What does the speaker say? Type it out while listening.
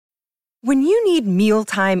When you need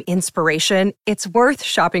mealtime inspiration, it's worth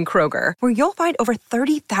shopping Kroger, where you'll find over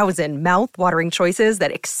 30,000 mouth-watering choices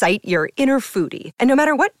that excite your inner foodie. And no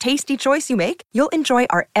matter what tasty choice you make, you'll enjoy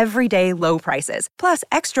our everyday low prices, plus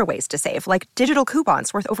extra ways to save, like digital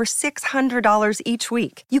coupons worth over $600 each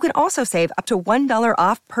week. You can also save up to $1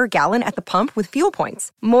 off per gallon at the pump with fuel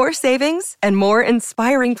points. More savings and more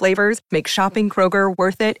inspiring flavors make shopping Kroger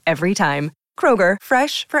worth it every time. Kroger,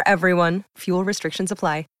 fresh for everyone. Fuel restrictions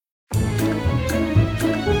apply.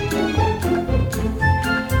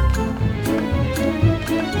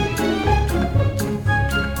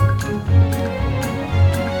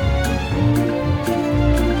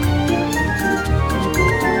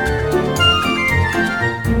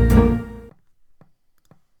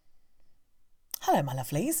 Hello, my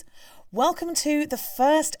lovelies. Welcome to the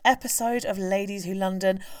first episode of Ladies Who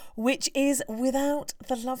London, which is without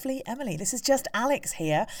the lovely Emily. This is just Alex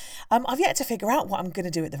here. I've yet to figure out what I'm going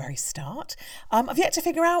to do at the very start. I've yet to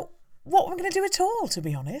figure out what I'm going to do at all, to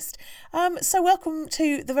be honest. So welcome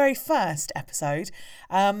to the very first episode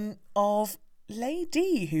of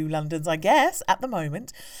Lady Who London's, I guess, at the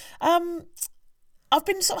moment. I've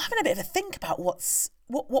been sort of having a bit of a think about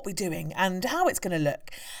what we're doing and how it's going to look.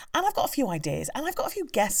 And I've got a few ideas and I've got a few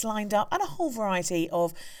guests lined up and a whole variety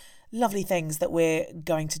of lovely things that we're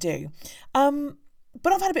going to do.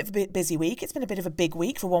 But I've had a bit of a busy week. It's been a bit of a big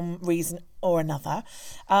week for one reason or another.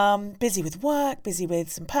 Busy with work, busy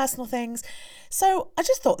with some personal things. So I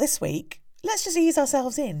just thought this week, let's just ease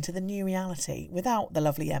ourselves into the new reality without the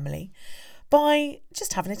lovely Emily by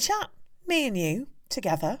just having a chat, me and you,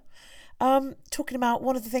 together. Talking about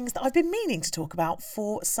one of the things that I've been meaning to talk about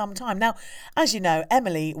for some time. Now, as you know,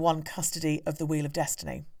 Emily won custody of the Wheel of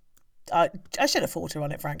Destiny. I should have fought her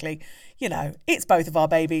on it, frankly. You know, it's both of our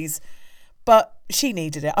babies, but she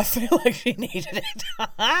needed it. I feel like she needed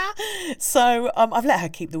it. So I've let her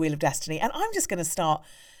keep the Wheel of Destiny, and I'm just going to start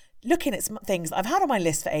looking at some things that I've had on my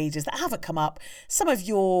list for ages that haven't come up, some of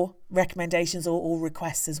your recommendations or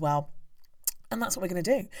requests as well. And that's what we're going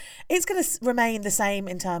to do. It's going to remain the same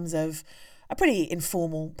in terms of a pretty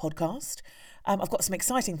informal podcast. I've got some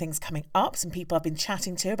exciting things coming up, some people I've been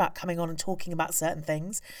chatting to about coming on and talking about certain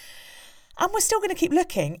things. And we're still going to keep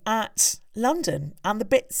looking at London and the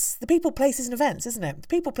bits, the people, places and events, isn't it? The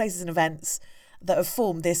people, places and events that have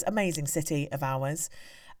formed this amazing city of ours.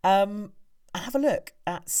 And have a look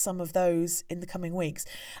at some of those in the coming weeks.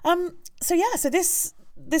 So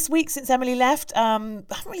this week since Emily left, I haven't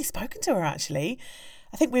really spoken to her actually.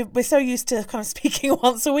 I think we're so used to kind of speaking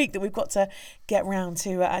once a week that we've got to get round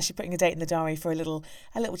to actually putting a date in the diary for a little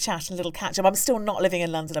chat and a little catch up. I'm still not living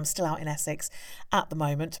in London. I'm still out in Essex at the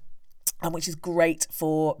moment, which is great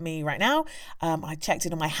for me right now. I checked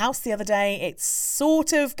in on my house the other day. It's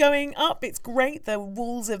sort of going up. It's great. The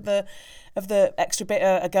walls of the extra bit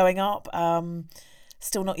are going up.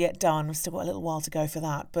 Still not yet done. We've still got a little while to go for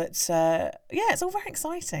that. But it's all very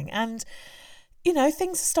exciting. And, you know,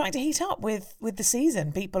 things are starting to heat up with the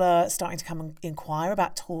season. People are starting to come and inquire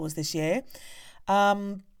about tours this year,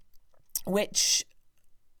 which,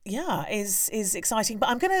 is exciting. But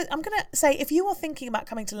I'm gonna say, if you are thinking about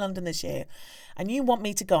coming to London this year and you want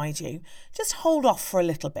me to guide you, just hold off for a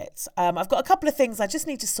little bit. I've got a couple of things I just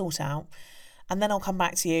need to sort out, and then I'll come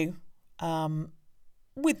back to you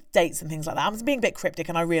with dates and things like that. I'm being a bit cryptic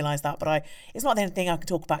and I realise that, but it's not anything I can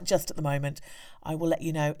talk about just at the moment. I will let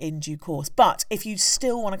you know in due course. But if you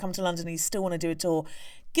still want to come to London and you still want to do a tour,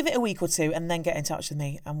 give it a week or two and then get in touch with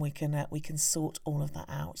me and we can sort all of that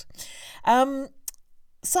out.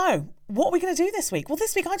 So what are we going to do this week? Well,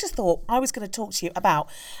 this week I just thought I was going to talk to you about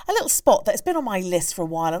a little spot that has been on my list for a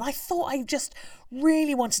while, and I thought I just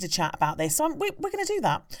really wanted to chat about this. So we're going to do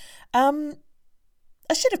that.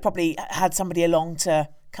 I should have probably had somebody along to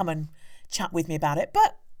come and chat with me about it,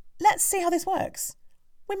 but let's see how this works.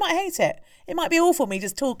 We might hate it. It might be awful, me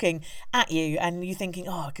just talking at you and you thinking,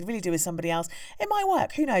 oh, I could really do with somebody else. It might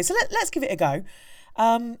work. Who knows? So let's give it a go.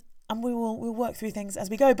 And we'll work through things as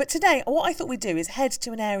we go. But today, what I thought we'd do is head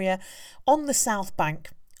to an area on the South Bank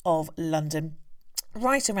of London,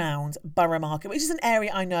 right around Borough Market, which is an area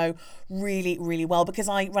I know really, really well because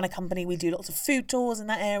I run a company. We do lots of food tours in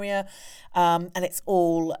that area, and it's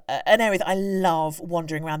all an area that I love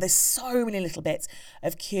wandering around. There's so many little bits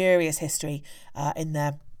of curious history in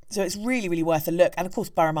there. So it's really, really worth a look. And of course,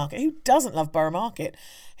 Borough Market. Who doesn't love Borough Market?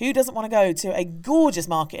 Who doesn't want to go to a gorgeous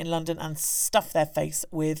market in London and stuff their face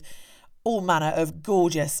with all manner of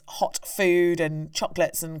gorgeous hot food and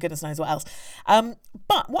chocolates and goodness knows what else.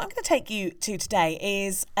 But what I'm going to take you to today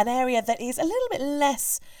is an area that is a little bit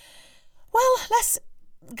less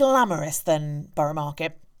glamorous than Borough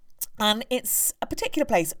Market. And it's a particular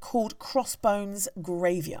place called Crossbones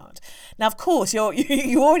Graveyard. Now, of course, you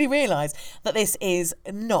already realise that this is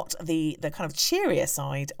not the kind of cheerier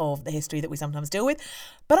side of the history that we sometimes deal with.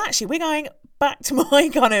 But actually, we're going back to my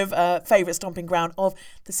kind of favourite stomping ground of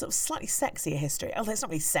the sort of slightly sexier history. Although it's not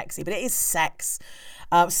really sexy, but it is sex.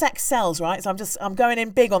 Sex sells, right? So I'm going in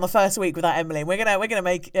big on the first week with that, Emily. We're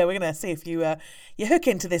gonna see if you hook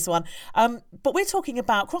into this one. But we're talking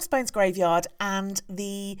about Crossbones Graveyard and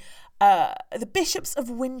the Bishops of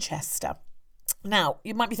Winchester. Now,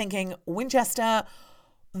 you might be thinking, Winchester,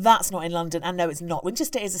 that's not in London. And no, it's not.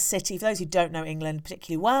 Winchester is a city, for those who don't know England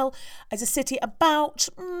particularly well, is a city about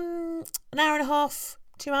an hour and a half,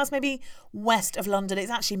 2 hours maybe, west of London. It's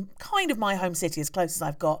actually kind of my home city, as close as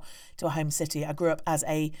I've got to a home city. I grew up as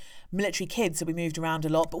a military kid, so we moved around a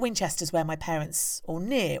lot, but Winchester's where my parents, or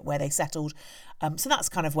near where they settled. So that's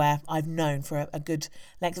kind of where I've known for a good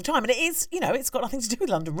length of time. And it is, it's got nothing to do with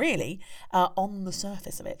London, really, on the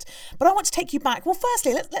surface of it. But I want to take you back. Well,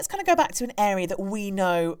 firstly, let's kind of go back to an area that we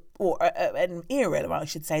know, or an era, I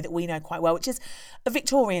should say, that we know quite well, which is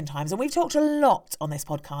Victorian times. And we've talked a lot on this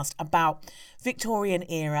podcast about Victorian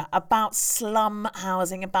era, about slum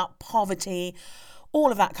housing, about poverty,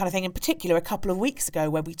 all of that kind of thing. In particular, a couple of weeks ago,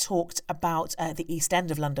 where we talked about the East End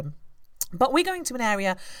of London. But we're going to an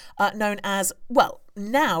area known as, well,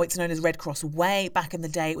 now it's known as Red Cross Way. Back in the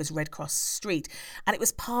day, it was Red Cross Street. And it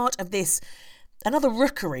was part of another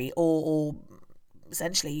rookery or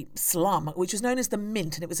essentially slum, which was known as the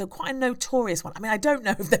Mint. And it was quite a notorious one. I mean, I don't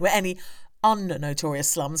know if there were any unnotorious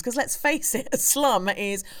slums, because let's face it, a slum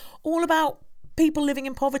is all about people living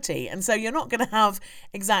in poverty. And so you're not going to have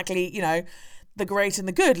exactly, the great and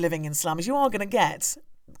the good living in slums. You are going to get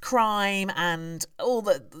crime and all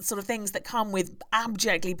the sort of things that come with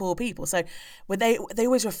abjectly poor people. So when they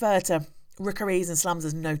always refer to rookeries and slums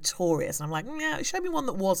as notorious, and I'm like, yeah, show me one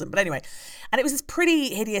that wasn't. But anyway, and it was this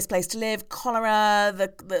pretty hideous place to live. Cholera,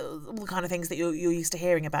 all the kind of things that you're used to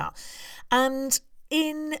hearing about. And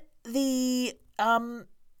in the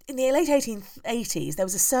late 1880s, there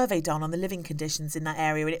was a survey done on the living conditions in that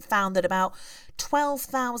area, and it found that about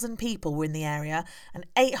 12,000 people were in the area, and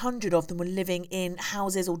 800 of them were living in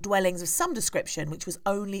houses or dwellings of some description, which was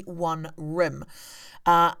only one room.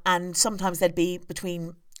 And sometimes there'd be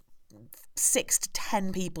between 6 to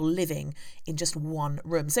 10 people living in just one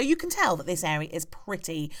room. So you can tell that this area is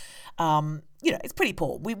pretty, it's pretty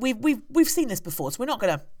poor. We've seen this before, so we're not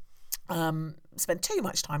going to spend too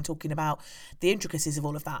much time talking about the intricacies of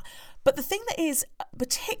all of that. But the thing that is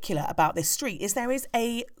particular about this street is there is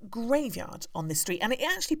a graveyard on this street, and it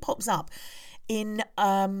actually pops up in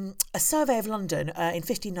a survey of London in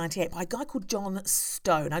 1598 by a guy called John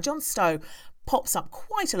Stowe. Now, John Stowe pops up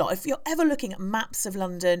quite a lot. If you're ever looking at maps of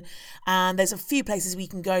London, and there's a few places we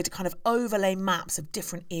can go to kind of overlay maps of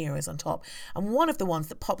different eras on top, and one of the ones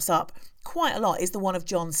that pops up quite a lot is the one of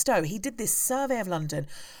John Stowe. He did this survey of London,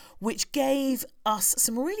 which gave us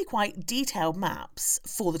some really quite detailed maps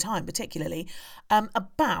for the time, particularly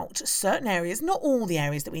about certain areas, not all the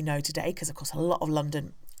areas that we know today, because of course a lot of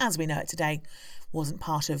London as we know it today wasn't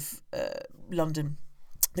part of London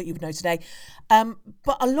that you would know today,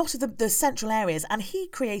 but a lot of the central areas. And he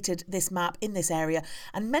created this map in this area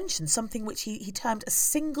and mentioned something which he termed a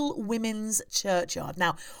single women's churchyard.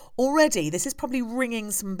 Now, already this is probably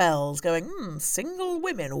ringing some bells, going, single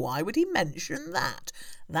women, why would he mention that?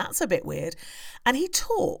 That's a bit weird. And he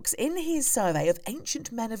talks in his survey of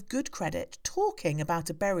ancient men of good credit talking about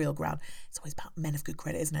a burial ground. It's always about men of good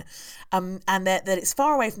credit, isn't it? And that it's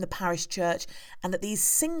far away from the parish church, and that these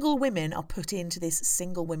single women are put into this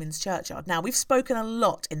single women's churchyard. Now, we've spoken a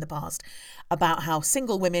lot in the past about how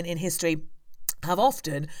single women in history have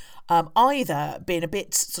often either been a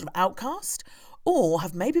bit sort of outcast, or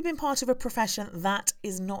have maybe been part of a profession that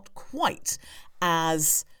is not quite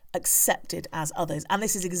as accepted as others. And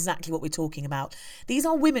this is exactly what we're talking about. These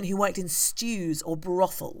are women who worked in stews or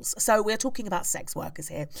brothels. So we're talking about sex workers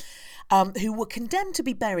here, who were condemned to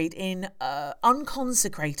be buried in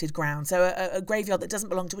unconsecrated ground. So a graveyard that doesn't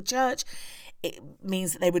belong to a church. It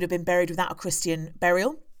means that they would have been buried without a Christian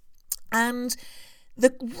burial. And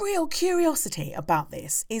the real curiosity about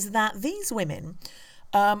this is that these women,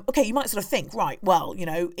 you might sort of think, right, well,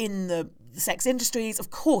 in the sex industries, of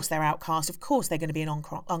course they're outcast, of course they're going to be in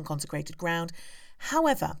unconsecrated ground.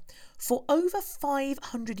 However, for over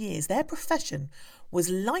 500 years, their profession was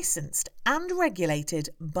licensed and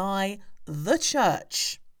regulated by the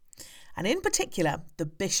church, and in particular, the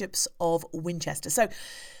Bishops of Winchester. So,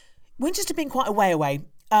 Winchester being quite a way away,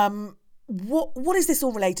 what is this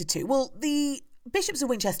all related to? Well, the bishops of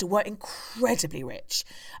Winchester were incredibly rich.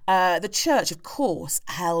 The church, of course,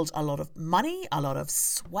 held a lot of money, a lot of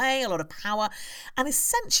sway, a lot of power. And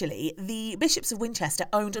essentially, the bishops of Winchester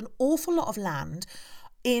owned an awful lot of land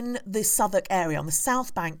in the Southwark area, on the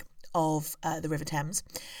south bank of the River Thames.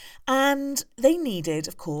 And they needed,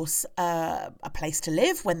 of course, a place to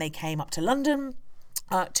live when they came up to London,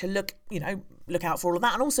 to look out for all of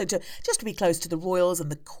that, and also to be close to the royals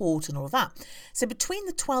and the court and all of that. So between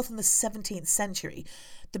the 12th and the 17th century,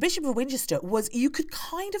 the Bishop of Winchester you could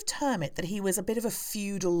kind of term it that he was a bit of a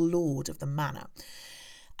feudal lord of the manor.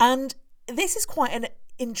 And this is quite an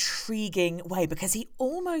intriguing way, because he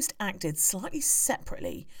almost acted slightly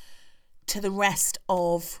separately to the rest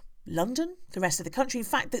of London, the rest of the country. In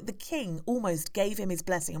fact, the king almost gave him his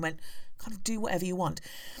blessing and went, kind of do whatever you want.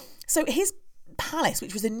 So his palace,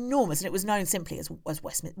 which was enormous, and it was known simply as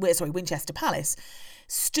Winchester Palace,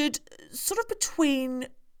 stood sort of between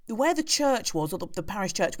where the church was, or the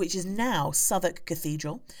parish church, which is now Southwark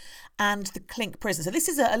Cathedral, and the Clink Prison. So this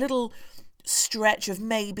is a little stretch of,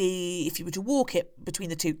 maybe, if you were to walk it between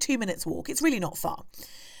the 2 minutes walk, it's really not far.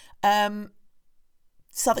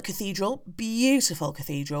 Southwark Cathedral, beautiful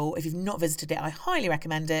cathedral. If you've not visited it, I highly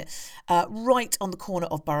recommend it. Right on the corner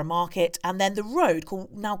of Borough Market. And then the road,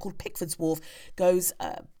 now called Pickford's Wharf, goes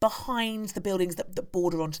behind the buildings that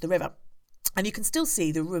border onto the river. And you can still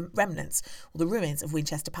see the remnants, or the ruins of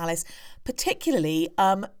Winchester Palace, particularly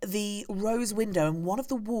the rose window and one of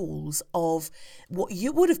the walls of what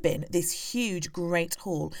would have been this huge Great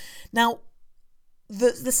Hall. Now,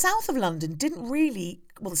 the south of London didn't really,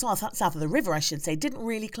 the south of the river, I should say, didn't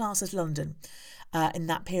really class as London in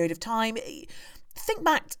that period of time. Think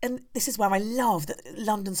back, and this is where I love that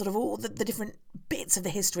London, sort of all the different bits of the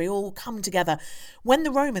history all come together. When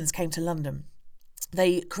the Romans came to London,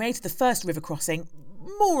 they created the first river crossing,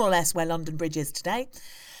 more or less where London Bridge is today,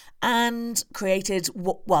 and created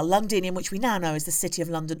Londinium, which we now know as the City of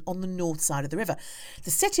London, on the north side of the river.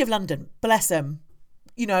 The City of London, bless them,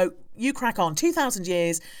 you crack on, 2,000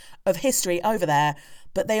 years of history over there,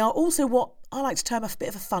 but they are also what I like to term a bit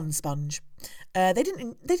of a fun sponge. They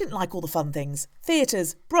didn't like all the fun things,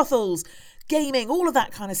 theatres, brothels, gaming, all of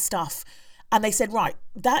that kind of stuff. And they said, right,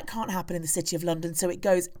 that can't happen in the City of London. So it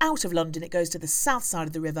goes out of London. It goes to the south side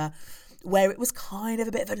of the river, where it was kind of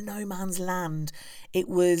a bit of a no man's land. It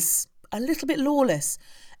was a little bit lawless.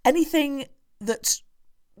 Anything that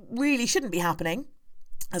really shouldn't be happening,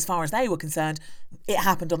 as far as they were concerned, it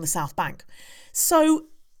happened on the south bank. So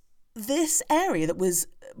this area that was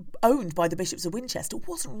owned by the Bishops of Winchester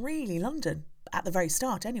wasn't really London at the very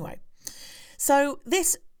start anyway. So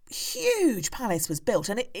this huge palace was built,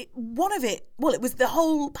 and it was the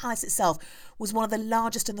whole palace itself was one of the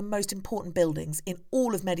largest and the most important buildings in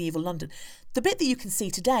all of medieval London. The bit that you can see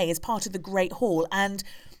today is part of the Great Hall, and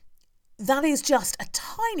that is just a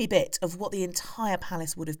tiny bit of what the entire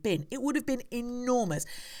palace would have been. It would have been enormous.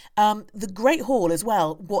 The Great Hall as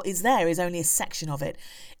well, what is there is only a section of it.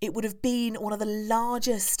 It would have been one of the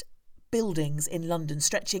largest buildings in London,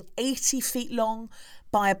 stretching 80 feet long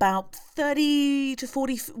by about 30 to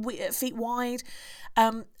 40 feet wide.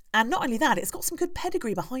 And not only that, it's got some good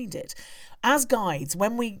pedigree behind it. As guides,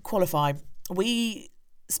 when we qualify, we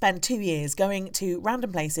spend 2 years going to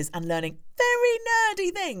random places and learning very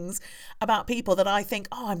nerdy things about people that I think,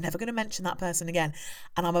 I'm never going to mention that person again.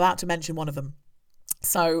 And I'm about to mention one of them.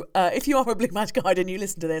 So if you are a Blue Badge Guide and you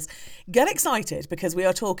listen to this, get excited, because we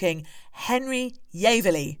are talking Henry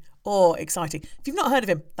Yaverley. Exciting. If you've not heard of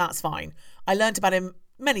him, that's fine. I learnt about him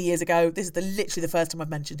many years ago. This is literally the first time I've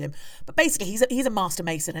mentioned him. But basically, he's a master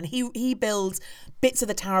mason, and he builds bits of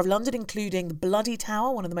the Tower of London, including the Bloody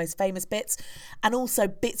Tower, one of the most famous bits, and also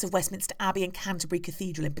bits of Westminster Abbey and Canterbury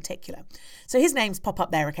Cathedral in particular. So his names pop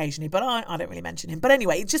up there occasionally, but I don't really mention him. But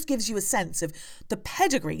anyway, it just gives you a sense of the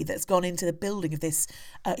pedigree that's gone into the building of this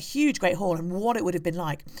huge Great Hall and what it would have been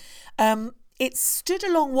like. It stood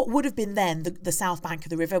along what would have been then the south bank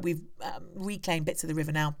of the river. We've reclaimed bits of the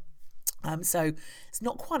river now. So it's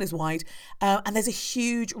not quite as wide. And there's a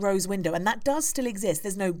huge rose window, and that does still exist.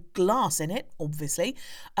 There's no glass in it, obviously,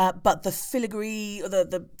 but the filigree,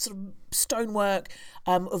 the sort of stonework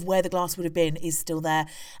of where the glass would have been is still there.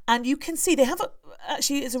 And you can see they have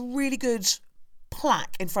it's a really good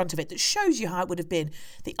plaque in front of it that shows you how it would have been.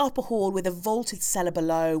 The upper hall with a vaulted cellar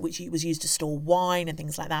below, which was used to store wine and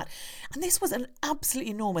things like that. And this was an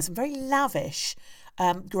absolutely enormous and very lavish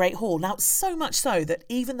Great Hall. Now, so much so that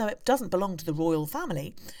even though it doesn't belong to the royal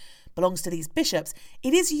family, belongs to these bishops,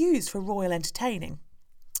 it is used for royal entertaining.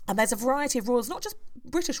 And there's a variety of royals, not just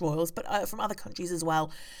British royals, but from other countries as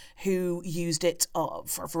well, who used it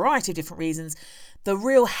for a variety of different reasons. The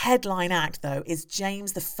real headline act, though, is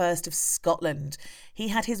James I of Scotland. He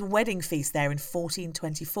had his wedding feast there in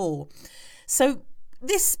 1424. So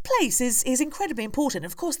this place is incredibly important.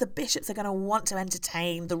 Of course, the bishops are going to want to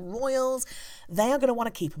entertain the royals. They are going to want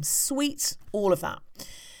to keep them sweet, all of that.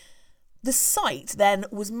 The site then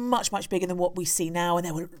was much, much bigger than what we see now, and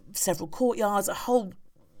there were several courtyards, a whole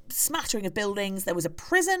smattering of buildings. There was a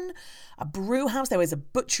prison, a brew house, there was a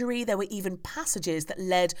butchery, there were even passages that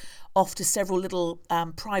led off to several little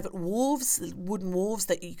private wharves, wooden wharves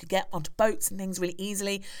that you could get onto boats and things really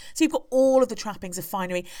easily. So you've got all of the trappings of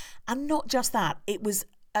finery. And not just that, it was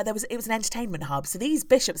an entertainment hub. So these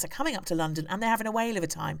bishops are coming up to London and they're having a whale of a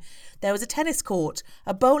time. There was a tennis court,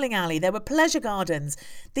 a bowling alley, there were pleasure gardens.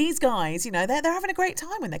 These guys, they're having a great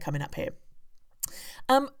time when they're coming up here.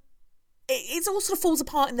 It all sort of falls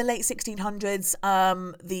apart in the late 1600s.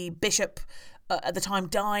 The bishop at the time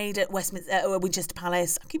died at Winchester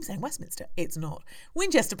Palace. I keep saying Westminster. It's not.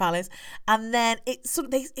 Winchester Palace. And then it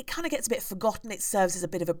kind of gets a bit forgotten. It serves as a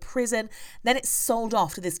bit of a prison. Then it's sold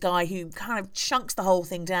off to this guy who kind of chunks the whole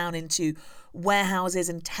thing down into warehouses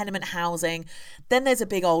and tenement housing. Then there's a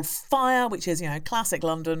big old fire, which is, classic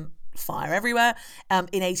London. Fire everywhere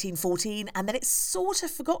in 1814, and then it's sort of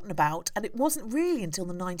forgotten about, and it wasn't really until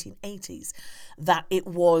the 1980s that it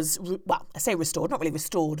was, I say restored, not really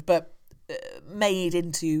restored, but made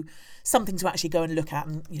into something to actually go and look at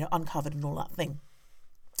and, uncovered and all that thing.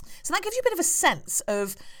 So that gives you a bit of a sense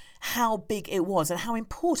of how big it was and how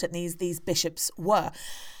important these bishops were.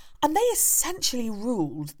 And they essentially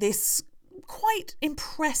ruled this quite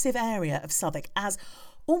impressive area of Southwark as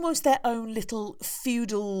almost their own little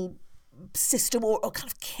feudal system or kind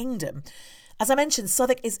of kingdom. As I mentioned,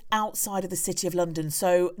 Southwark is outside of the City of London.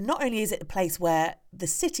 So not only is it a place where the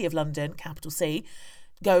City of London, capital C,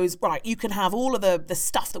 goes, right, you can have all of the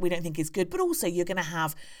stuff that we don't think is good, but also you're going to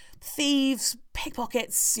have thieves,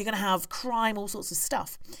 pickpockets, you're going to have crime, all sorts of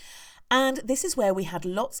stuff. And this is where we had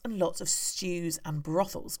lots and lots of stews and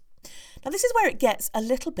brothels. Now, this is where it gets a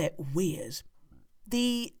little bit weird.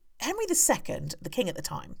 Henry II, the king at the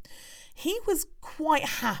time, he was quite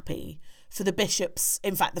happy for the bishops,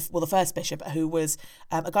 in fact, the first bishop, who was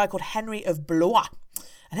a guy called Henry of Blois.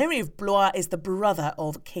 And Henry of Blois is the brother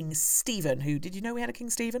of King Stephen, who, did you know we had a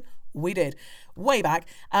King Stephen? We did, way back.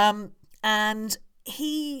 And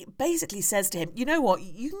he basically says to him, you know what,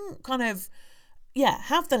 you can kind of,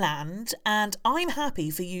 have the land, and I'm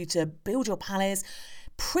happy for you to build your palace,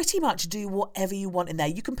 pretty much do whatever you want in there.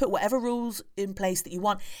 You can put whatever rules in place that you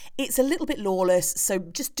want. It's a little bit lawless, so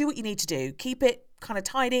just do what you need to do. Keep it kind of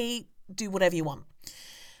tidy, do whatever you want.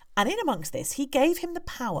 And in amongst this, he gave him the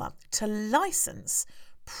power to license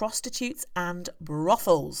prostitutes and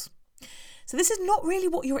brothels. So this is not really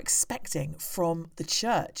what you're expecting from the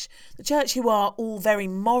church. The church, who are all very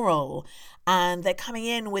moral, and they're coming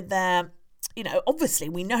in with their, obviously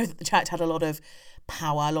we know that the church had a lot of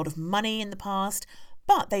power, a lot of money in the past,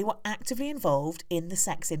 but they were actively involved in the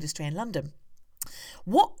sex industry in London.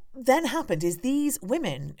 What then happened is these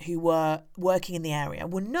women who were working in the area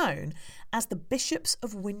were known as the Bishop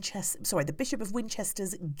of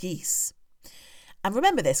Winchester's geese. And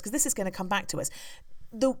remember this, because this is going to come back to us.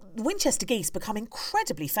 The Winchester geese become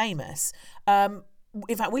incredibly famous.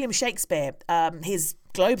 In fact, William Shakespeare, his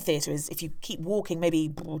Globe Theatre is, if you keep walking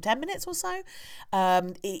maybe 10 minutes or so,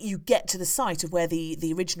 you get to the site of where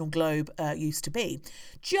the original Globe used to be,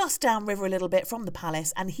 just downriver a little bit from the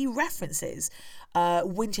palace, and he references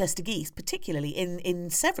Winchester geese, particularly in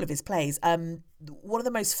several of his plays. One of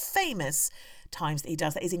the most famous times that he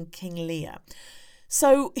does that is in King Lear.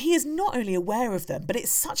 So he is not only aware of them, but it's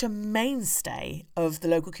such a mainstay of the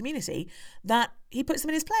local community that he puts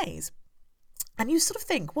them in his plays. And you sort of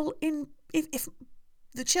think, well, if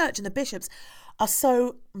the church and the bishops are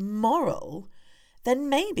so moral, then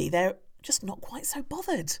maybe they're just not quite so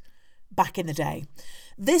bothered back in the day.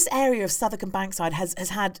 This area of Southwark and Bankside has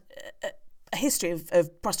had a history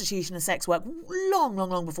of prostitution and sex work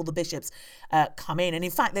long before the bishops come in. And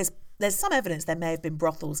in fact, there's some evidence there may have been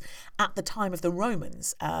brothels at the time of the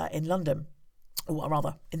Romans in London, or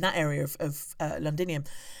rather in that area of Londinium.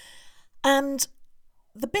 And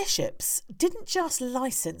the bishops didn't just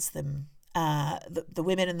license them, the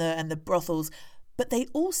women and the brothels, but they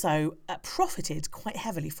also profited quite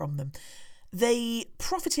heavily from them. They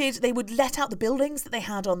would let out the buildings that they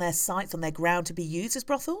had on their sites, on their ground, to be used as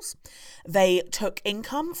brothels. They took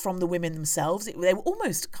income from the women themselves. They were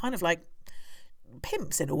almost kind of like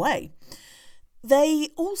pimps in a way. They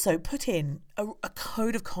also put in a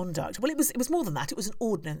code of conduct. Well, it was more than that. It was an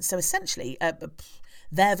ordinance. So essentially,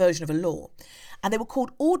 their version of a law. And they were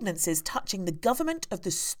called ordinances touching the government of the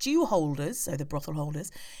stew holders, so the brothel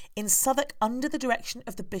holders, in Southwark under the direction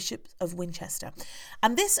of the Bishop of Winchester.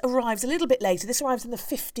 And this arrives a little bit later. This arrives in the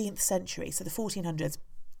 15th century, so the 1400s.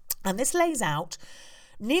 And this lays out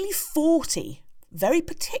nearly 40 very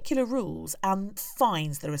particular rules and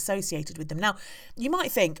fines that are associated with them. Now, you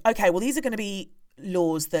might think, okay, well, these are going to be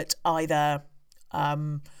laws that either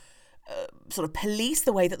sort of police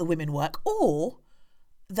the way that the women work, or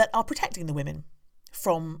that are protecting the women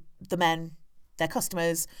from the men, their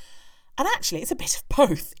customers. And actually, it's a bit of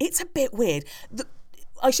both. It's a bit weird.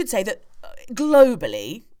 I should say that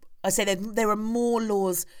globally, I say that there are more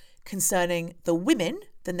laws concerning the women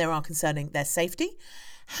than there are concerning their safety.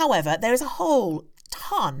 However, there is a whole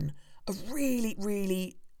ton of really,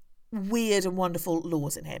 really weird and wonderful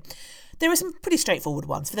laws in here. There are some pretty straightforward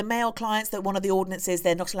ones. For the male clients, that one of the ordinances,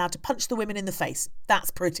 they're not allowed to punch the women in the face.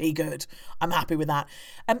 That's pretty good. I'm happy with that.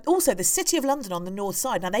 Also, the City of London on the north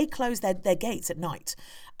side, now they close their gates at night.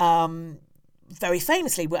 Very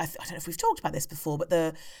famously, I don't know if we've talked about this before,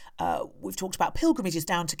 but we've talked about pilgrimages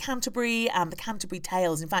down to Canterbury and the Canterbury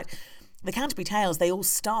Tales. In fact, the Canterbury Tales, they all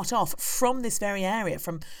start off from this very area,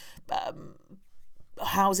 from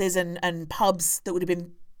houses and pubs that would have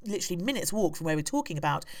been literally minutes walk from where we're talking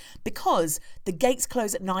about, because the gates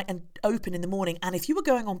close at night and open in the morning. And if you were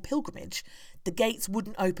going on pilgrimage, the gates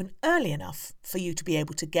wouldn't open early enough for you to be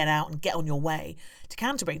able to get out and get on your way to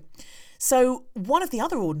Canterbury. So one of the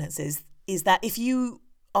other ordinances is that if you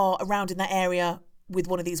are around in that area with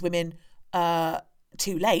one of these women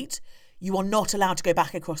too late, you are not allowed to go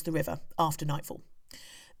back across the river after nightfall.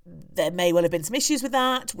 There may well have been some issues with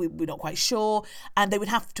that. We're not quite sure. And they would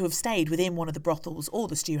have to have stayed within one of the brothels or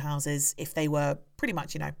the stew houses if they were pretty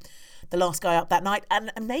much, the last guy up that night.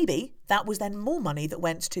 And maybe that was then more money that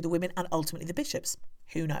went to the women and ultimately the bishops.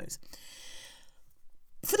 Who knows?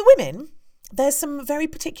 For the women, there's some very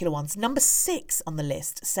particular ones. Number 6 on the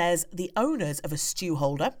list says the owners of a stew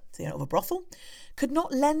holder, so of a brothel, could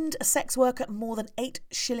not lend a sex worker more than 8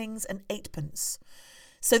 shillings and 8pence.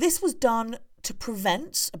 So this was done to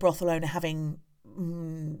prevent a brothel owner having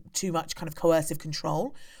too much kind of coercive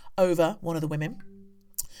control over one of the women.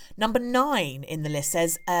 Number 9 in the list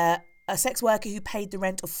says a sex worker who paid the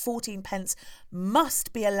rent of 14pence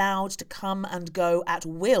must be allowed to come and go at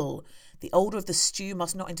will. The owner of the stew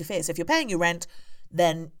must not interfere. So if you're paying your rent,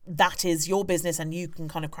 then that is your business and you can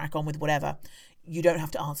kind of crack on with whatever. You don't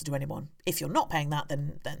have to answer to anyone. If you're not paying that,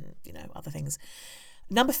 then other things.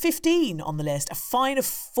 Number 15 on the list, a fine of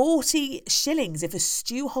 40 shillings if a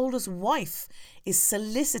stew holder's wife is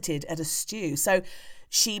solicited at a stew. So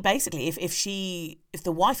she basically, if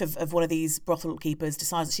the wife of one of these brothel keepers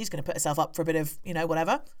decides that she's going to put herself up for a bit of,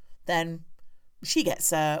 whatever, then she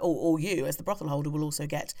gets, or you as the brothel holder will also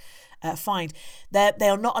get fined. They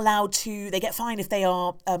are not allowed to, they get fined if they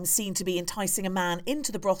are seen to be enticing a man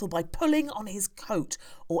into the brothel by pulling on his coat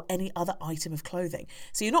or any other item of clothing.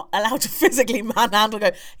 So you're not allowed to physically manhandle, go,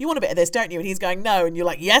 you want a bit of this, don't you? And he's going, no. And you're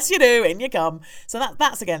like, yes, you do. In you come. So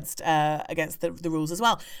that's against the rules as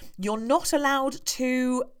well. You're not allowed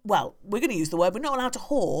to, well, we're going to use the word, we're not allowed to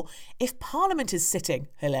whore if Parliament is sitting.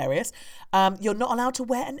 Hilarious. You're not allowed to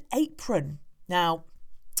wear an apron. Now,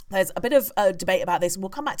 there's a bit of a debate about this, and we'll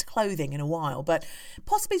come back to clothing in a while, but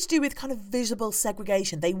possibly to do with kind of visible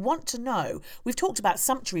segregation. They want to know, we've talked about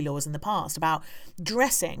sumptuary laws in the past, about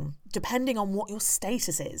dressing depending on what your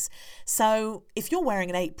status is. So if you're wearing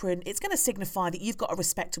an apron, it's going to signify that you've got a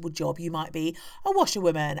respectable job. You might be a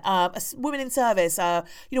washerwoman, a woman in service,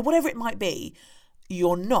 whatever it might be.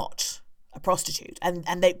 You're not a prostitute, and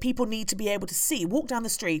people need to be able to walk down the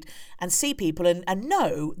street and see people and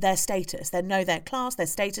know their status. They know their class, their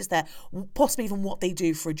status, their possibly even what they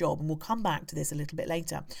do for a job. And we'll come back to this a little bit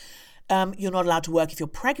later. You're not allowed to work if you're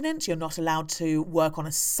pregnant. You're not allowed to work on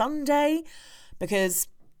a Sunday because,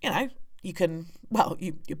 you can, well,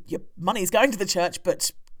 your money's going to the church,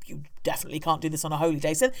 but you definitely can't do this on a holy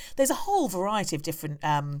day. So there's a whole variety of different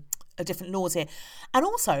laws here. And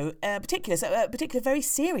also a particular very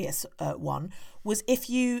serious one was if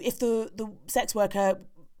the sex worker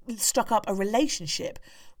struck up a relationship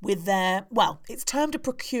with it's termed a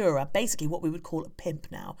procurer, basically what we would call a pimp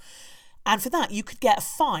now. And for that you could get a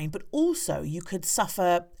fine, but also you could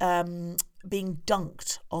suffer being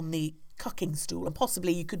dunked on the cucking stool, and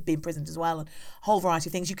possibly you could be imprisoned as well, and a whole variety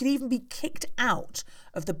of things. You could even be kicked out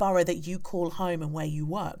of the borough that you call home and where you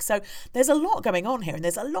work. So there's a lot going on here, and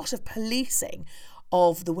there's a lot of policing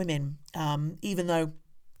of the women, even though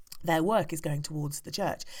their work is going towards the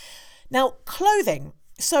church. Now, clothing.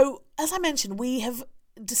 So as I mentioned, we have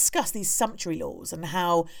discussed these sumptuary laws and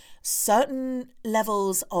how certain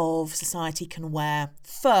levels of society can wear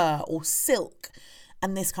fur or silk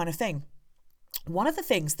and this kind of thing. One of the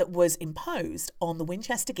things that was imposed on the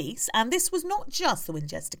Winchester geese, and this was not just the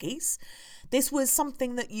Winchester geese, this was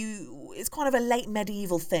something that it's kind of a late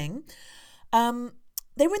medieval thing.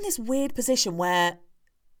 They were in this weird position where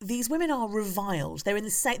these women are reviled. They're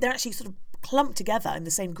actually sort of clumped together in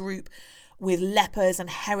the same group with lepers and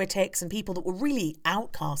heretics and people that were really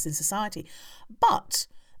outcasts in society. But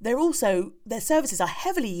their services are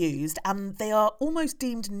heavily used and they are almost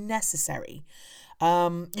deemed necessary.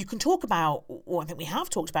 You can talk about, or I think we have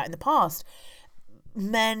talked about in the past,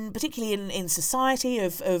 men, particularly in society,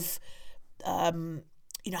 of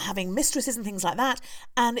having mistresses and things like that.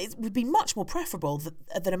 And it would be much more preferable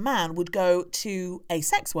that a man would go to a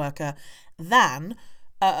sex worker than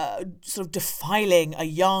sort of defiling a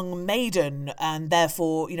young maiden, and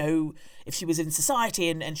therefore, if she was in society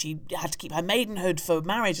and she had to keep her maidenhood for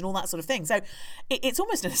marriage and all that sort of thing. So it's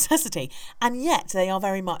almost a necessity. And yet they are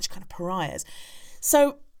very much kind of pariahs.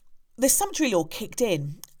 So this sumptuary law kicked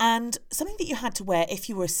in, and something that you had to wear if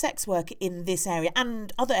you were a sex worker in this area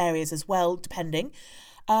and other areas as well, depending,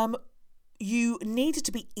 you needed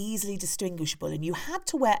to be easily distinguishable, and you had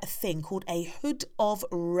to wear a thing called a hood of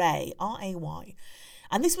ray, R-A-Y.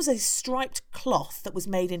 And this was a striped cloth that was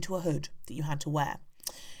made into a hood that you had to wear.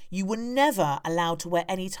 You were never allowed to wear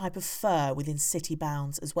any type of fur within city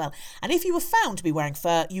bounds as well. And if you were found to be wearing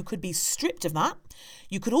fur, you could be stripped of that.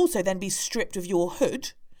 You could also then be stripped of your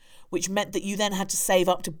hood, which meant that you then had to save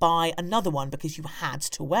up to buy another one because you had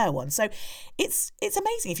to wear one. So it's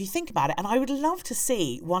amazing if you think about it. And I would love to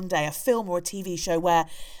see one day a film or a TV show where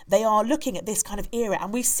they are looking at this kind of era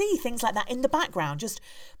and we see things like that in the background, just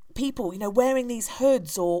people, wearing these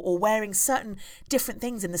hoods or wearing certain different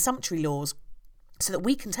things in the sumptuary laws, so that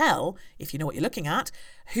we can tell, if you know what you're looking at,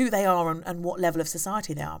 who they are and what level of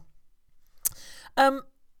society they are.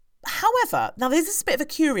 However, now this is a bit of a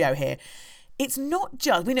curio here. It's not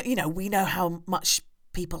just, we know how much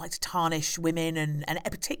people like to tarnish women and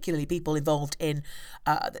particularly people involved in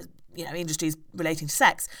industries relating to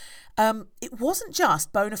sex. It wasn't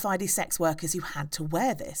just bona fide sex workers who had to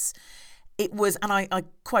wear this. It was, and I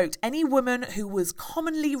quote, any woman who was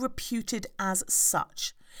commonly reputed as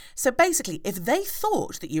such. So basically, if they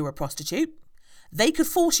thought that you were a prostitute, they could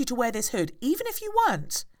force you to wear this hood, even if you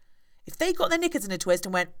weren't. If they got their knickers in a twist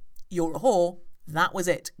and went, you're a whore, that was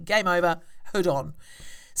it. Game over, hood on.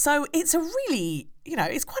 So it's a really,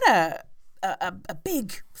 it's quite a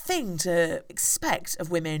big thing to expect of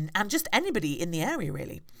women and just anybody in the area,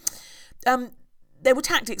 really. There were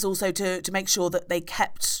tactics also to make sure that they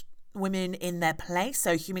kept women in their place.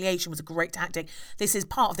 So humiliation was a great tactic. This is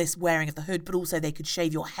part of this wearing of the hood, but also they could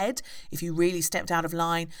shave your head if you really stepped out of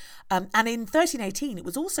line. And in 1318, it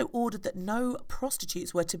was also ordered that no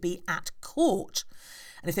prostitutes were to be at court.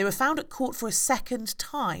 And if they were found at court for a second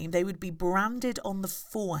time, they would be branded on the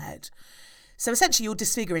forehead. So essentially, you're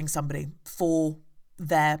disfiguring somebody for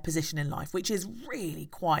their position in life, which is really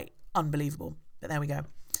quite unbelievable. But there we go.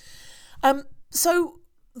 So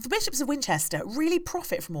the bishops of Winchester really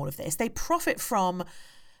profit from all of this. They profit from,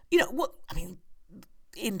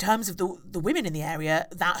 in terms of the women in the area,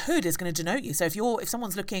 that hood is going to denote you. So if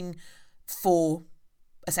someone's looking for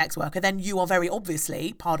a sex worker, then you are very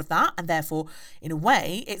obviously part of that, and therefore, in a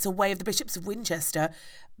way, it's a way of the bishops of Winchester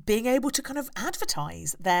being able to kind of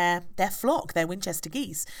advertise their flock, their Winchester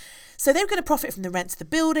geese. So they're going to profit from the rents of the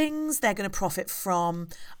buildings. They're going to profit from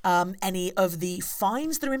any of the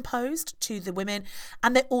fines that are imposed to the women,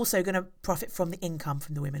 and they're also going to profit from the income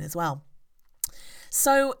from the women as well.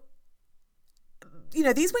 So,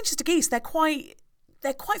 these Winchester geese, they're quite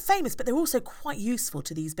famous, but they're also quite useful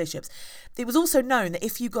to these bishops. It was also known that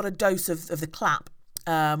if you got a dose of the clap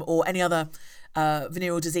or any other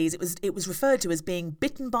venereal disease, it was referred to as being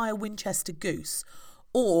bitten by a Winchester goose,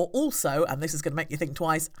 or also, and this is going to make you think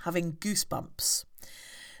twice, having goosebumps.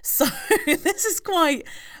 So this is quite,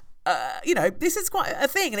 this is quite a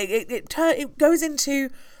thing, and it goes into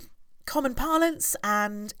common parlance,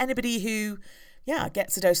 and anybody who,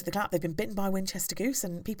 gets a dose of the clap, they've been bitten by a Winchester goose,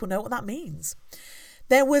 and people know what that means.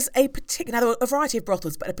 There was there were a variety of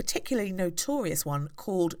brothels, but a particularly notorious one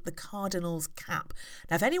called the Cardinal's Cap.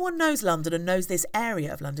 Now, if anyone knows London and knows this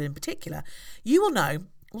area of London in particular, you will know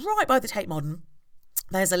right by the Tate Modern,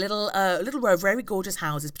 there's a little row of very gorgeous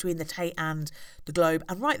houses between the Tate and the Globe,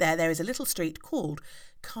 and right there is a little street called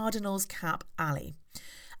Cardinal's Cap Alley.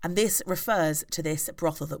 And this refers to this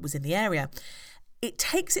brothel that was in the area. it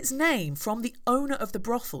takes its name from the owner of the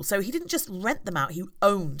brothel. So he didn't just rent them out, he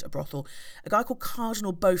owned a brothel, a guy called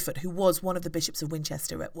Cardinal Beaufort, who was one of the bishops of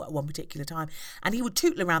Winchester at one particular time. And he would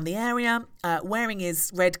tootle around the area, wearing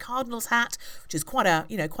his red cardinal's hat, which is quite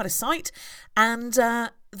a sight. And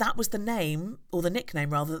that was the name, or the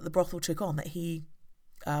nickname rather, that the brothel took on, that he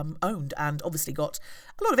owned and obviously got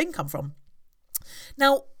a lot of income from.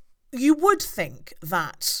 Now, you would think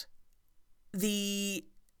that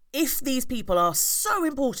if these people are so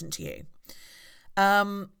important to you,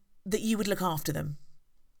 that you would look after them.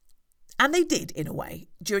 And they did, in a way,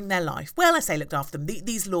 during their life. Well, I say looked after them.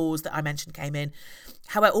 These laws that I mentioned came in.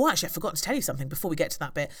 However, actually, I forgot to tell you something before we get to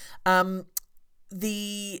that bit.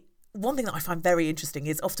 The one thing that I find very interesting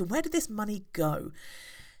is often, where did this money go?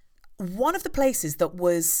 One of the places that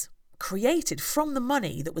was created from the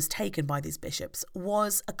money that was taken by these bishops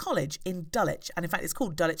was a college in Dulwich. And in fact, it's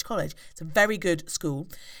called Dulwich College. It's a very good school.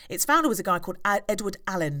 Its founder was a guy called Edward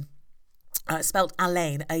Alleyn, spelt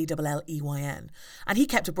Alleyn, Alleyn. And he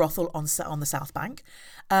kept a brothel on the South Bank.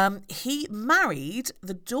 He married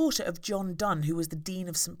the daughter of John Donne, who was the Dean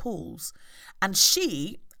of St. Paul's. And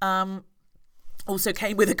she also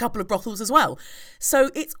came with a couple of brothels as well. So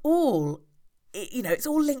it's all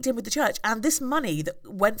linked in with the church. And this money that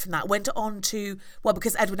went from that went on to,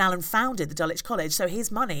 because Edward Alleyn founded the Dulwich College, so his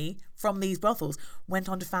money from these brothels went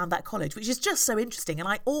on to found that college, which is just so interesting. And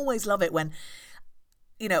I always love it when,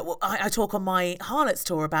 I talk on my Harlots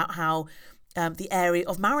tour about how the area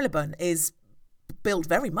of Marylebone is built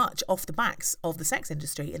very much off the backs of the sex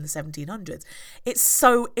industry in the 1700s. It's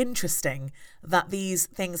so interesting that these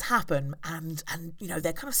things happen and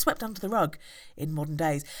they're kind of swept under the rug in modern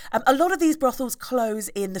days. A lot of these brothels close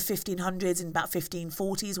in the 1500s, in about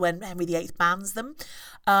 1540s, when Henry VIII bans them.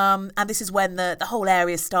 And this is when the whole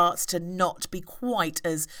area starts to not be quite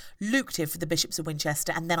as lucrative for the bishops of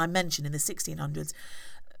Winchester. And then I mentioned in the 1600s,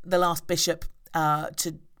 the last bishop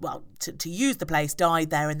to use the place died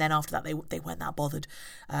there, and then after that they weren't that bothered.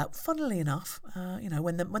 Funnily enough,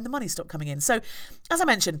 when the money stopped coming in. So, as I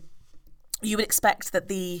mentioned, you would expect that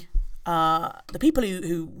the people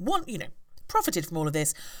who profited from all of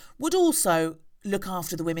this would also look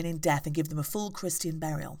after the women in death and give them a full Christian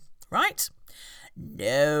burial, right?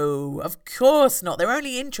 No, of course not. They're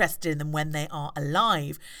only interested in them when they are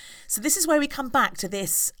alive. So this is where we come back to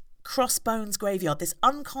this Crossbones graveyard, this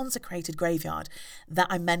unconsecrated graveyard that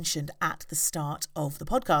I mentioned at the start of the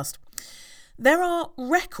podcast. There are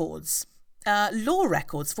records, law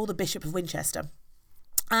records for the Bishop of Winchester,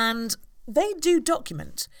 and they do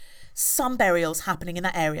document some burials happening in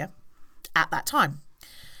that area at that time.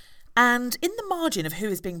 And in the margin of who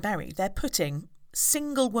is being buried, they're putting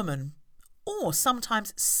single woman or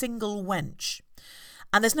sometimes single wench.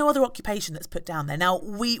 And there's no other occupation that's put down there. Now,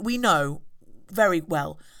 we know very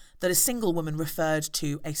well that a single woman referred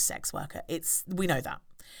to a sex worker. We know that.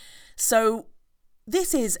 So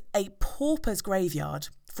this is a pauper's graveyard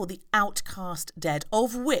for the outcast dead,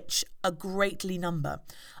 of which a greatly number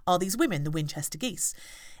are these women, the Winchester geese.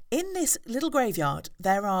 In this little graveyard,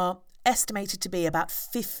 there are estimated to be about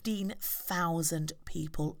 15,000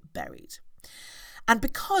 people buried. And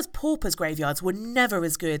because paupers' graveyards were never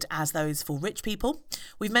as good as those for rich people,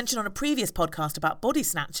 we've mentioned on a previous podcast about body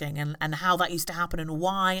snatching and how that used to happen and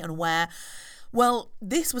why and where. Well,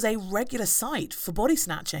 this was a regular site for body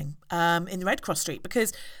snatching in the Red Cross Street,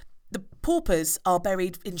 because the paupers are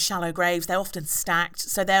buried in shallow graves. They're often stacked,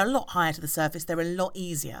 so they're a lot higher to the surface. They're a lot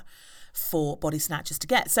easier for body snatchers to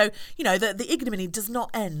get. So, the ignominy does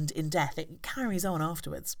not end in death. It carries on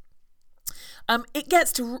afterwards. It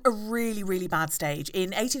gets to a really, really bad stage.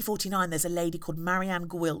 In 1849, there's a lady called Marianne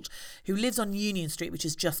Gwilt who lives on Union Street, which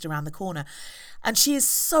is just around the corner. And she is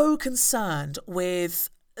so concerned with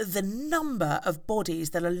the number of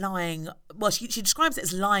bodies that are lying, she describes it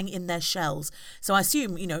as lying in their shells. So I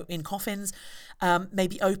assume, in coffins,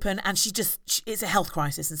 maybe open, and it's a health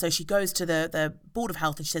crisis. And so she goes to the Board of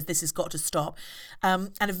Health and she says, this has got to stop.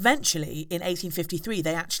 And eventually, in 1853,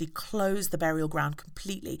 they actually closed the burial ground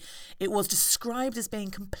completely. It was described as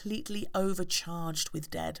being completely overcharged with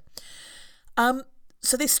dead.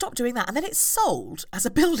 So they stopped doing that, and then it's sold as a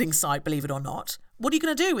building site, believe it or not. What are you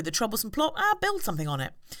going to do with the troublesome plot? Build something on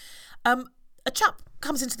it. A chap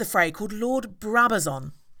comes into the fray called Lord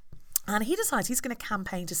Brabazon, and he decides he's going to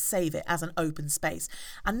campaign to save it as an open space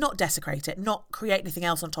and not desecrate it, not create anything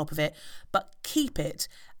else on top of it, but keep it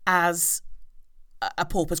as a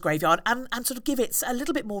pauper's graveyard and sort of give it a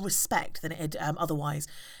little bit more respect than it had otherwise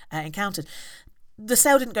encountered. The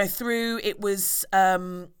sale didn't go through. It was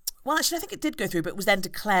well, actually, I think it did go through, but it was then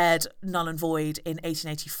declared null and void in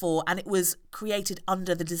 1884, and it was created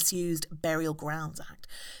under the Disused Burial Grounds Act.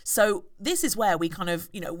 So this is where we kind of,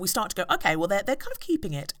 we start to go, okay, well, they're kind of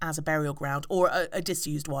keeping it as a burial ground or a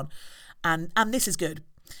disused one, and this is good.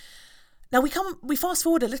 Now we fast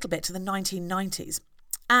forward a little bit to the 1990s,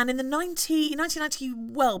 and in between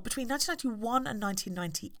 1991 and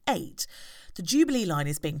 1998, the Jubilee line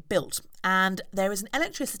is being built, and there is an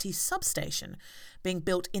electricity substation being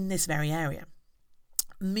built in this very area.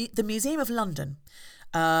 The Museum of London,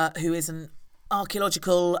 who is an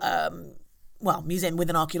archaeological, museum with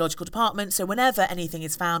an archaeological department, so whenever anything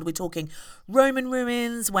is found, we're talking Roman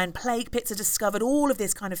ruins, when plague pits are discovered, all of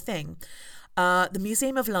this kind of thing. The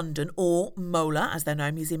Museum of London, or MOLA, as they're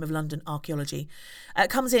known, Museum of London Archaeology,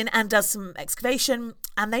 comes in and does some excavation,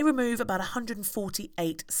 and they remove about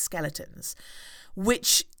 148 skeletons,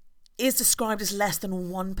 which is described as less than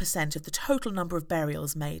 1% of the total number of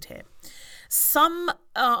burials made here. Some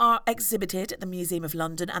are exhibited at the Museum of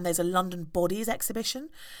London, and there's a London Bodies exhibition,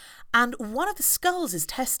 and one of the skulls is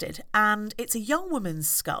tested, and it's a young woman's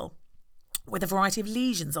skull with a variety of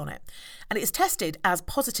lesions on it, and it is tested as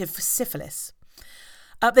positive for syphilis.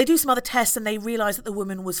 They do some other tests, and they realise that the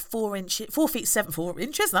woman was 4 feet 7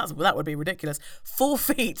 inches. That would be ridiculous. 4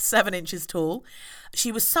 feet 7 inches tall.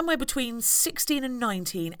 She was somewhere between 16 and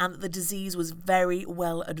 19, and the disease was very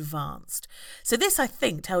well advanced. So this, I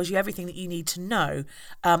think, tells you everything that you need to know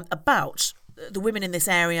about the women in this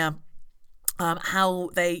area.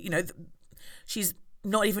 How they, she's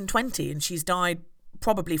not even 20, and she's died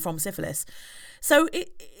probably from syphilis. So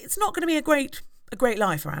it's not going to be a great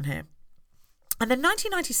life around here. And then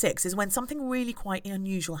 1996 is when something really quite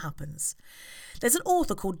unusual happens. There's an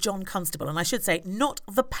author called John Constable, and I should say not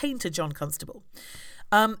the painter John Constable,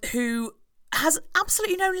 who has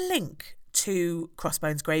absolutely no link to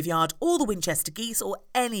Crossbones Graveyard or the Winchester Geese or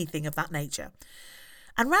anything of that nature.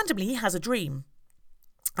 And randomly he has a dream.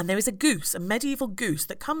 And there is a goose, a medieval goose,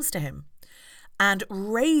 that comes to him and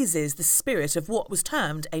raises the spirit of what was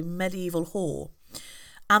termed a medieval whore.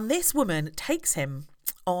 And this woman takes him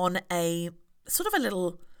on a sort of a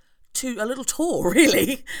little tour,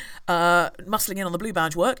 really, muscling in on the Blue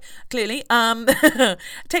Badge work, clearly,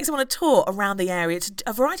 takes him on a tour around the area to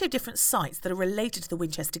a variety of different sites that are related to the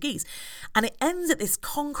Winchester Geese. And it ends at this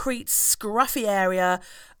concrete, scruffy area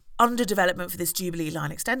under development for this Jubilee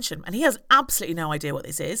line extension. And he has absolutely no idea what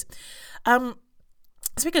this is. So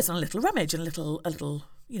he goes on a little rummage and a little,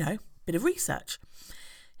 bit of research.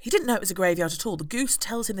 He didn't know it was a graveyard at all. The goose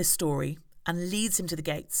tells him this story and leads him to the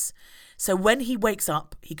gates. So when he wakes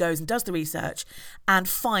up, he goes and does the research and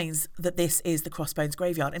finds that this is the Crossbones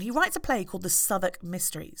Graveyard. And he writes a play called The Southwark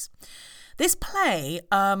Mysteries. This play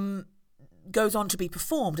goes on to be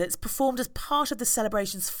performed. It's performed as part of the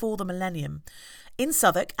celebrations for the millennium in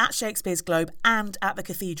Southwark, at Shakespeare's Globe, and at the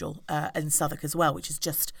Cathedral in Southwark as well, which is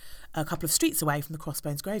just a couple of streets away from the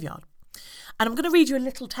Crossbones Graveyard. And I'm going to read you a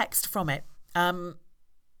little text from it.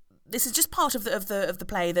 This is just part of the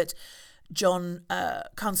play that John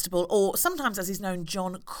Constable, or sometimes as he's known,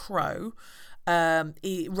 John Crow,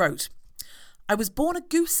 he wrote. I was born a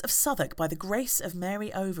goose of Southwark by the grace of Mary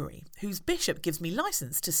Overy, whose bishop gives me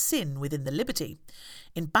licence to sin within the liberty.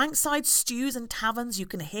 In bankside stews and taverns you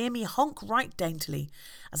can hear me honk right daintily,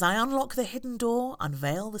 as I unlock the hidden door,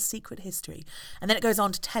 unveil the secret history. And then it goes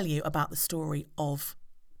on to tell you about the story of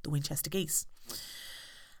the Winchester Geese.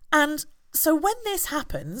 And so when this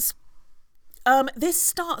happens, this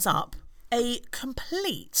starts up a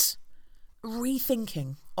complete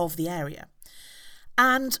rethinking of the area.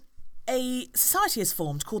 And a society is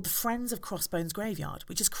formed called the Friends of Crossbones Graveyard,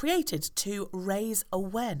 which is created to raise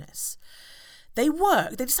awareness. They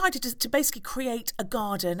decided to basically create a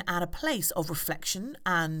garden and a place of reflection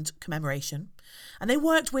and commemoration. And they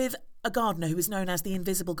worked with a gardener who is known as the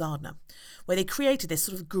Invisible Gardener, where they created this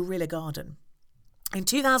sort of guerrilla garden. In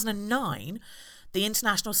 2009, the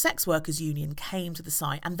International Sex Workers Union came to the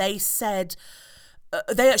site, and they said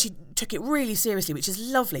they actually took it really seriously, which is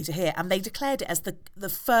lovely to hear. And they declared it as the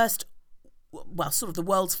first, sort of the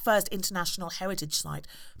world's first international heritage site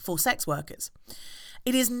for sex workers.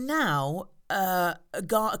 It is now a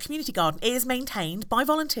community garden. It is maintained by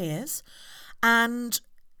volunteers, and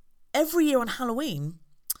every year on Halloween,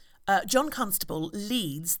 John Constable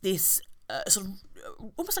leads this sort of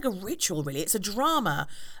almost like a ritual, really. It's a drama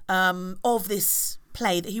of this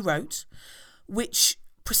play that he wrote, which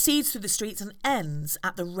proceeds through the streets and ends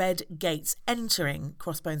at the red gates entering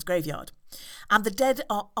Crossbones Graveyard. And the dead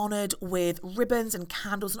are honoured with ribbons and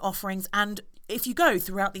candles and offerings. And if you go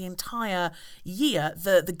throughout the entire year,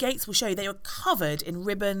 the gates will show you they are covered in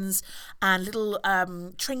ribbons and little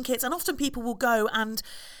trinkets. And often people will go and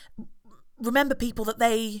remember people that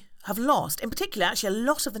they have lost. In particular, actually, a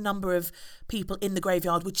lot of the number of people in the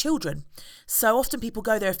graveyard were children. So often people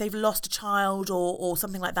go there if they've lost a child or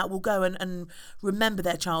something like that, will go and remember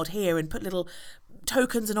their child here and put little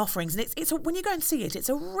tokens and offerings. And it's when you go and see it, it's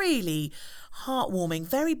a really heartwarming,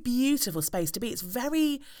 very beautiful space to be. It's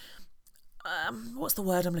very, what's the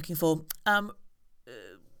word I'm looking for?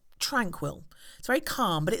 Tranquil. It's very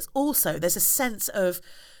calm, but it's also, there's a sense of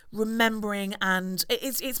remembering, and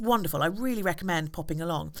it's wonderful. I really recommend popping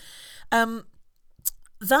along.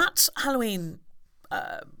 That Halloween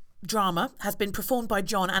drama has been performed by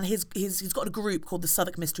John, and he's got a group called the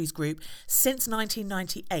Southwark Mysteries Group since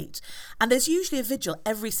 1998, and there's usually a vigil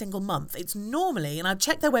every single month. It's normally, and I've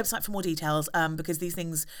checked their website for more details because these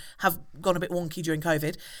things have gone a bit wonky during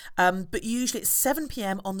COVID, but usually it's 7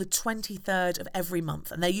 p.m. on the 23rd of every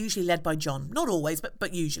month, and they're usually led by John. Not always,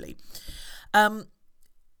 but usually.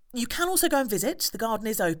 You can also go and visit. The garden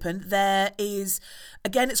is open. There is,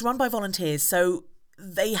 again, it's run by volunteers, so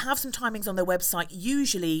they have some timings on their website,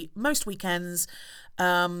 usually most weekends,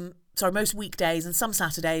 most weekdays and some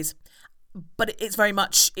Saturdays, but it's very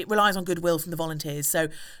much, it relies on goodwill from the volunteers. So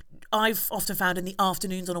I've often found in the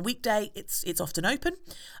afternoons on a weekday, it's often open.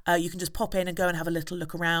 You can just pop in and go and have a little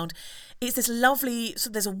look around. It's this lovely, so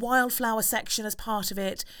there's a wildflower section as part of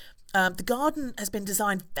it. The garden has been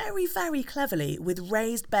designed very, very cleverly with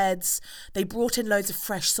raised beds. They brought in loads of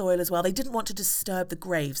fresh soil as well. They didn't want to disturb the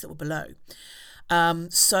graves that were below.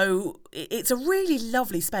 So it's a really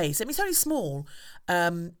lovely space. I mean, it's only small.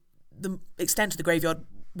 The extent of the graveyard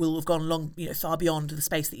will have gone long, far beyond the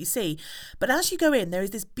space that you see. But as you go in, there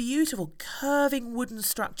is this beautiful curving wooden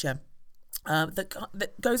structure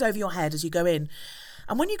that goes over your head as you go in.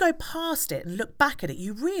 And when you go past it and look back at it,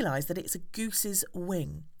 you realise that it's a goose's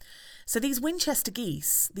wing. So these Winchester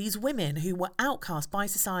geese, these women who were outcast by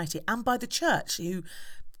society and by the church, who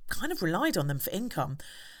kind of relied on them for income,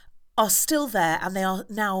 are still there, and they are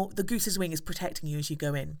now, the goose's wing is protecting you as you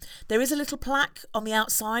go in. There is a little plaque on the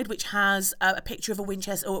outside which has a picture of a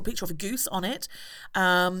Winchester, or a picture of a goose on it,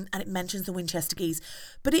 and it mentions the Winchester geese.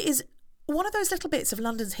 But it is one of those little bits of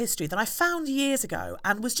London's history that I found years ago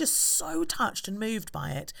and was just so touched and moved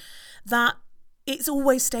by it that it's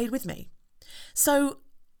always stayed with me. So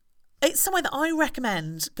it's somewhere that I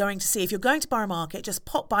recommend going to see. If you're going to Borough Market, just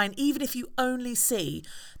pop by, and even if you only see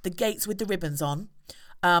the gates with the ribbons on,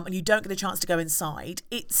 and you don't get a chance to go inside,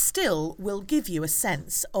 it still will give you a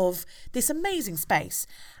sense of this amazing space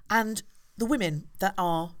and the women that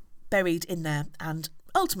are buried in there and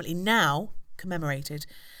ultimately now commemorated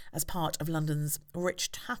as part of London's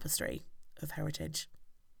rich tapestry of heritage.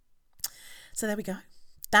 So there we go.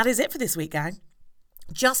 That is it for this week, gang.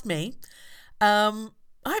 Just me. I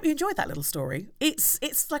hope you enjoyed that little story.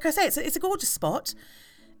 It's like I say, it's a gorgeous spot.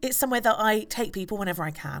 It's somewhere that I take people whenever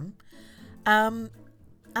I can.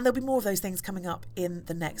 And there'll be more of those things coming up in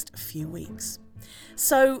the next few weeks.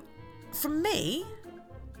 So from me,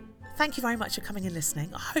 thank you very much for coming and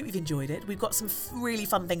listening. I hope you've enjoyed it. We've got some really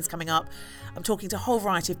fun things coming up. I'm talking to a whole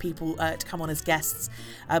variety of people to come on as guests.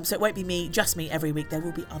 So it won't be just me every week. There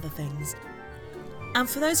will be other things. And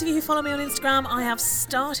for those of you who follow me on Instagram, I have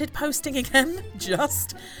started posting again,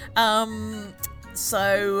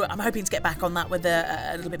 so I'm hoping to get back on that with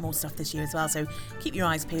a little bit more stuff this year as well. So keep your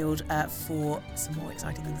eyes peeled for some more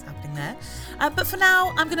exciting things happening there. But for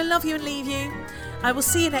now, I'm going to love you and leave you. I will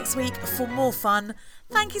see you next week for more fun.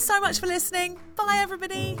 Thank you so much for listening. Bye,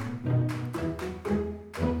 everybody.